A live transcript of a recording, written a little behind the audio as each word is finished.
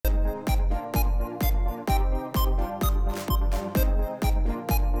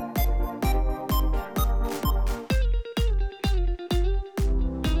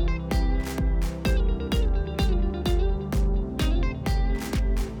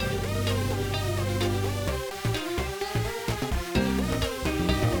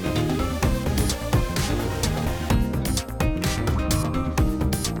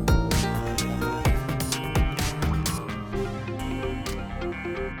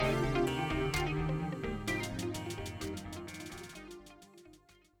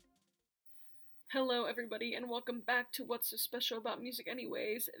Hello, everybody, and welcome back to What's So Special About Music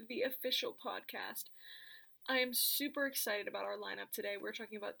Anyways, the official podcast. I am super excited about our lineup today. We're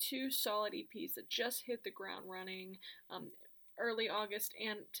talking about two solid EPs that just hit the ground running um, early August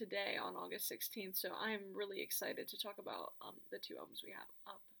and today on August 16th, so I am really excited to talk about the two albums we have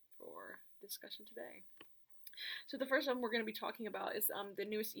up for discussion today. So the first album we're going to be talking about is the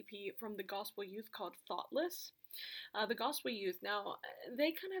newest EP from the Gospel Youth called Thoughtless. The Gospel Youth. Now,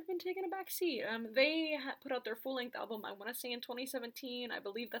 they kind of have been taking a back seat. They put out their full length album, I want to say in 2017. I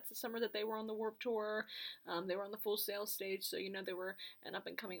believe that's the summer that they were on the Warped Tour. They were on the Full Sail stage, so they were an up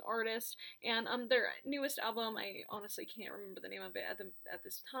and coming artist. And their newest album, I honestly can't remember the name of it at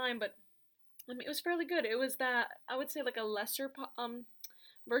this time, but it was fairly good. It was that, I would say, like a lesser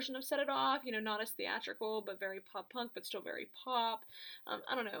version of Set It Off, not as theatrical, but very pop punk, but still very pop.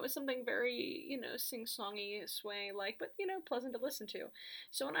 I don't know, it was something very, sing-songy, sway-like, but, pleasant to listen to.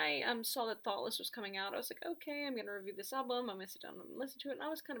 So when I saw that Thoughtless was coming out, I was like, okay, I'm going to review this album, I'm going to sit down and listen to it, and I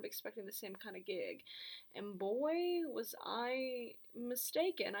was kind of expecting the same kind of gig. And boy, was I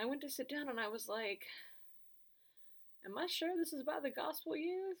mistaken. I went to sit down and I was like, am I sure this is about the Gospel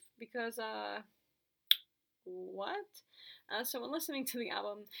Youth? Because, what? So when listening to the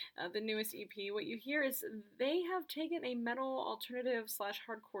album, the newest EP, what you hear is they have taken a metal alternative slash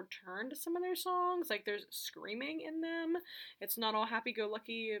hardcore turn to some of their songs. Like there's screaming in them. It's not all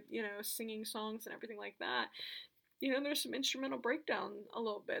happy-go-lucky, singing songs and everything like that. There's some instrumental breakdown a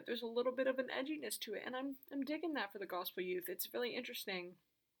little bit. There's a little bit of an edginess to it, and I'm digging that for the Gospel Youth. It's really interesting.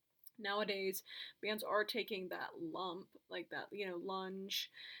 Nowadays, bands are taking that lump, like that, lunge,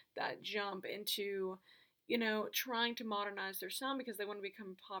 that jump into trying to modernize their sound because they want to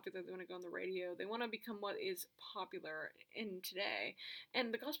become popular. They want to go on the radio. They want to become what is popular in today.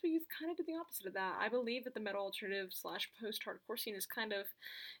 And the Gospel Youth kind of did the opposite of that. I believe that the metal alternative slash post-hardcore scene is kind of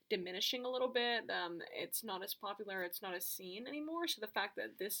diminishing a little bit. It's not as popular. It's not as seen anymore. So the fact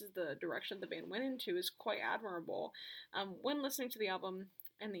that this is the direction the band went into is quite admirable. When listening to the album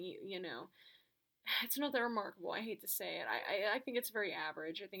and it's not that remarkable. I hate to say it. I think it's very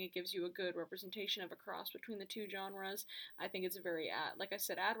average. I think it gives you a good representation of a cross between the two genres. I think it's very, like I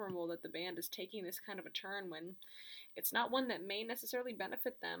said, admirable that the band is taking this kind of a turn when it's not one that may necessarily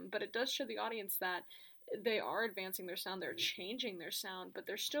benefit them, but it does show the audience that they are advancing their sound, they're changing their sound, but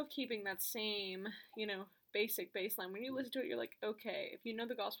they're still keeping that same, basic baseline. When you listen to it, you're like, okay, if you know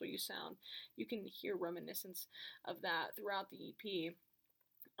the Gospel Youth sound, you can hear reminiscence of that throughout the EP.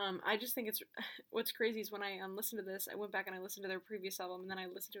 I just think it's what's crazy is when I listened to this, I went back and I listened to their previous album, and then I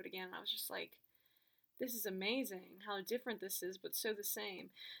listened to it again, and I was just like, this is amazing how different this is, but so the same.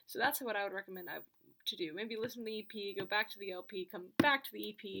 So that's what I would recommend to do. Maybe listen to the EP, go back to the LP, come back to the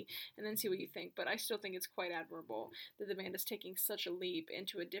EP, and then see what you think. But I still think it's quite admirable that the band is taking such a leap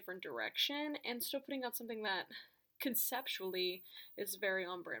into a different direction and still putting out something that conceptually is very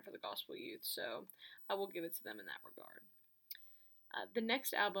on brand for the Gospel Youth. So I will give it to them in that regard. The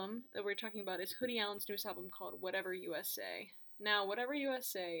next album that we're talking about is Hoodie Allen's newest album called Whatever USA. Now, Whatever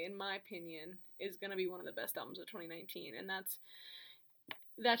USA, in my opinion, is going to be one of the best albums of 2019, and that's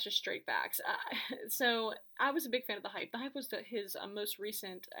just straight facts. So I was a big fan of The Hype. The Hype was his most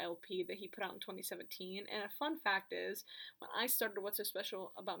recent LP that he put out in 2017. And a fun fact is, when I started What's So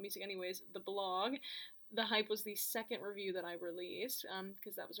Special About Music Anyways, the blog, The Hype was the second review that I released,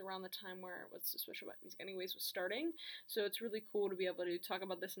 because that was around the time where What's So Special About Music Anyways was starting. So it's really cool to be able to talk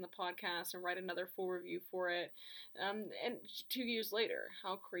about this in the podcast and write another full review for it. And 2 years later,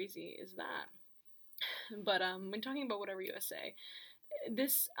 how crazy is that? But when talking about Whatever USA,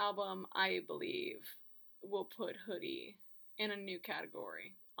 this album, I believe, will put Hoodie in a new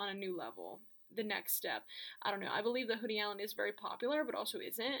category, on a new level. The next step. I don't know. I believe that Hoodie Allen is very popular, but also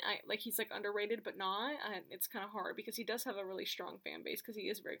isn't. He's like underrated, but not. It's kind of hard because he does have a really strong fan base because he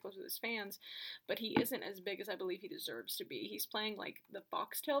is very close with his fans, but he isn't as big as I believe he deserves to be. He's playing like the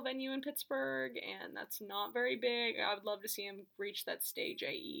Foxtail venue in Pittsburgh, and that's not very big. I would love to see him reach that stage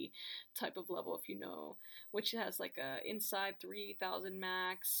AE type of level, if you know, which has like a inside 3,000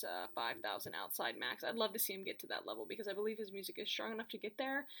 max, 5,000 outside max. I'd love to see him get to that level because I believe his music is strong enough to get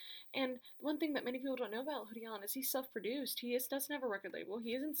there. And one thing that many people don't know about Hoodie Allen is he's self-produced. He doesn't have a record label.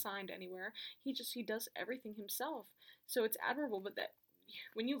 He isn't signed anywhere. He does everything himself. So it's admirable, but that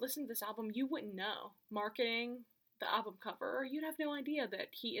when you listen to this album, you wouldn't know. Marketing, the album cover, you'd have no idea that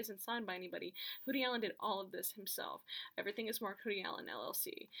he isn't signed by anybody. Hoodie Allen did all of this himself. Everything is marked Hoodie Allen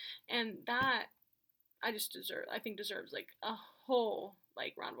LLC. And that I think deserves like a whole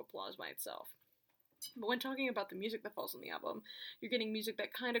like round of applause by itself. But when talking about the music that falls on the album, you're getting music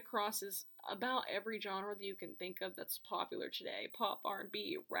that kind of crosses about every genre that you can think of that's popular today: pop,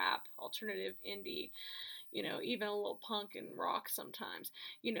 R&B, rap, alternative, indie, even a little punk and rock sometimes.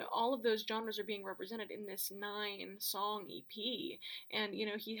 All of those genres are being represented in this 9-song EP. And,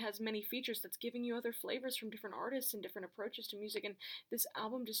 he has many features that's giving you other flavors from different artists and different approaches to music. And this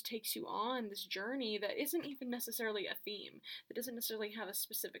album just takes you on this journey that isn't even necessarily a theme, that doesn't necessarily have a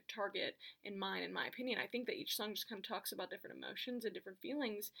specific target in mind, in my opinion. I think that each song just kind of talks about different emotions and different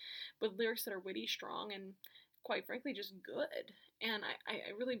feelings with lyrics that are witty, strong, and quite frankly just good. And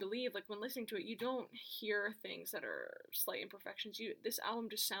I really believe, like, when listening to it, you don't hear things that are slight imperfections. This album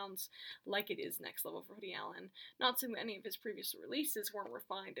just sounds like it is next level for Woody Allen. Not saying that any of his previous releases weren't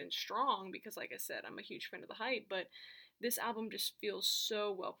refined and strong, because like I said, I'm a huge fan of The Hype, but this album just feels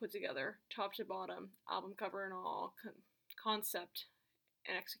so well put together, top to bottom, album cover and all, concept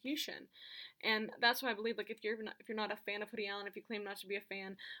and execution. And that's why I believe, like, if you're not a fan of Woody Allen, if you claim not to be a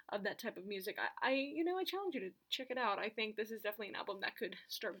fan of that type of music, I challenge you to check it out. I think this is definitely an album that could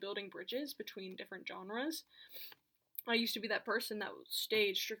start building bridges between different genres. I used to be that person that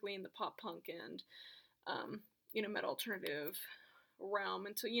stayed strictly in the pop punk and metal alternative realm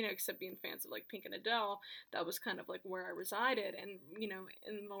until, except being fans of like Pink and Adele, that was kind of like where I resided. And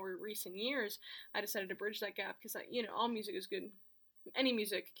in the more recent years, I decided to bridge that gap because all music is good. Any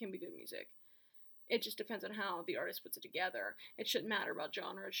music can be good music. It just depends on how the artist puts it together. It shouldn't matter about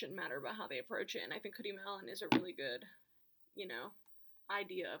genre. It shouldn't matter about how they approach it. And I think Woody Allen is a really good,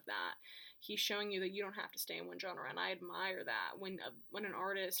 idea of that. He's showing you that you don't have to stay in one genre, and I admire that when an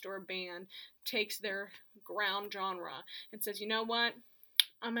artist or a band takes their ground genre and says, you know what,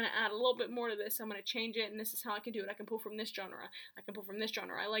 I'm going to add a little bit more to this. I'm going to change it, and this is how I can do it. I can pull from this genre. I can pull from this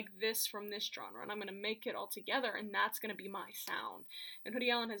genre. I like this from this genre, and I'm going to make it all together, and that's going to be my sound. And Woody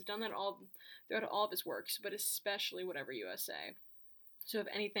Allen has done that all throughout all of his works, but especially Whatever USA. So if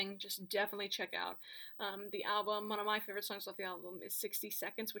anything, just definitely check out the album. One of my favorite songs off the album is 60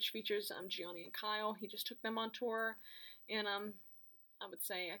 Seconds, which features Gianni and Kyle. He just took them on tour, and I would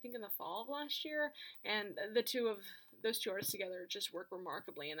say, I think in the fall of last year, and those two artists together just work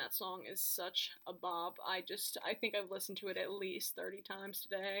remarkably, and that song is such a bop. I think I've listened to it at least 30 times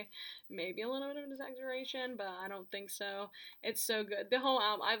today, maybe a little bit of an exaggeration, but I don't think so. It's so good. The whole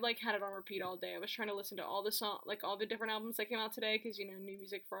album, I've like had it on repeat all day. I was trying to listen to all the different albums that came out today, because New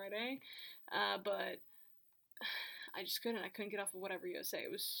Music Friday, but I just couldn't. I couldn't get off of Whatever USA. It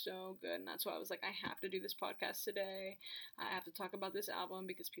was so good, and that's why I was like, I have to do this podcast today. I have to talk about this album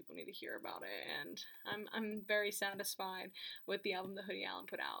because people need to hear about it, and I'm very satisfied with the album that Woody Allen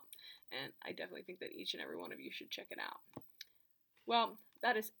put out, and I definitely think that each and every one of you should check it out. Well,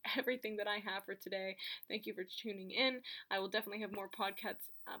 that is everything that I have for today. Thank you for tuning in. I will definitely have more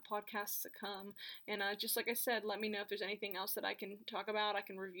podcasts to come. And just like I said, let me know if there's anything else that I can talk about, I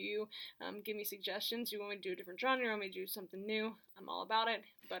can review. Give me suggestions. You want me to do a different genre? You want me to do something new? I'm all about it.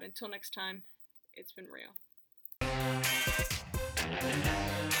 But until next time, it's been real.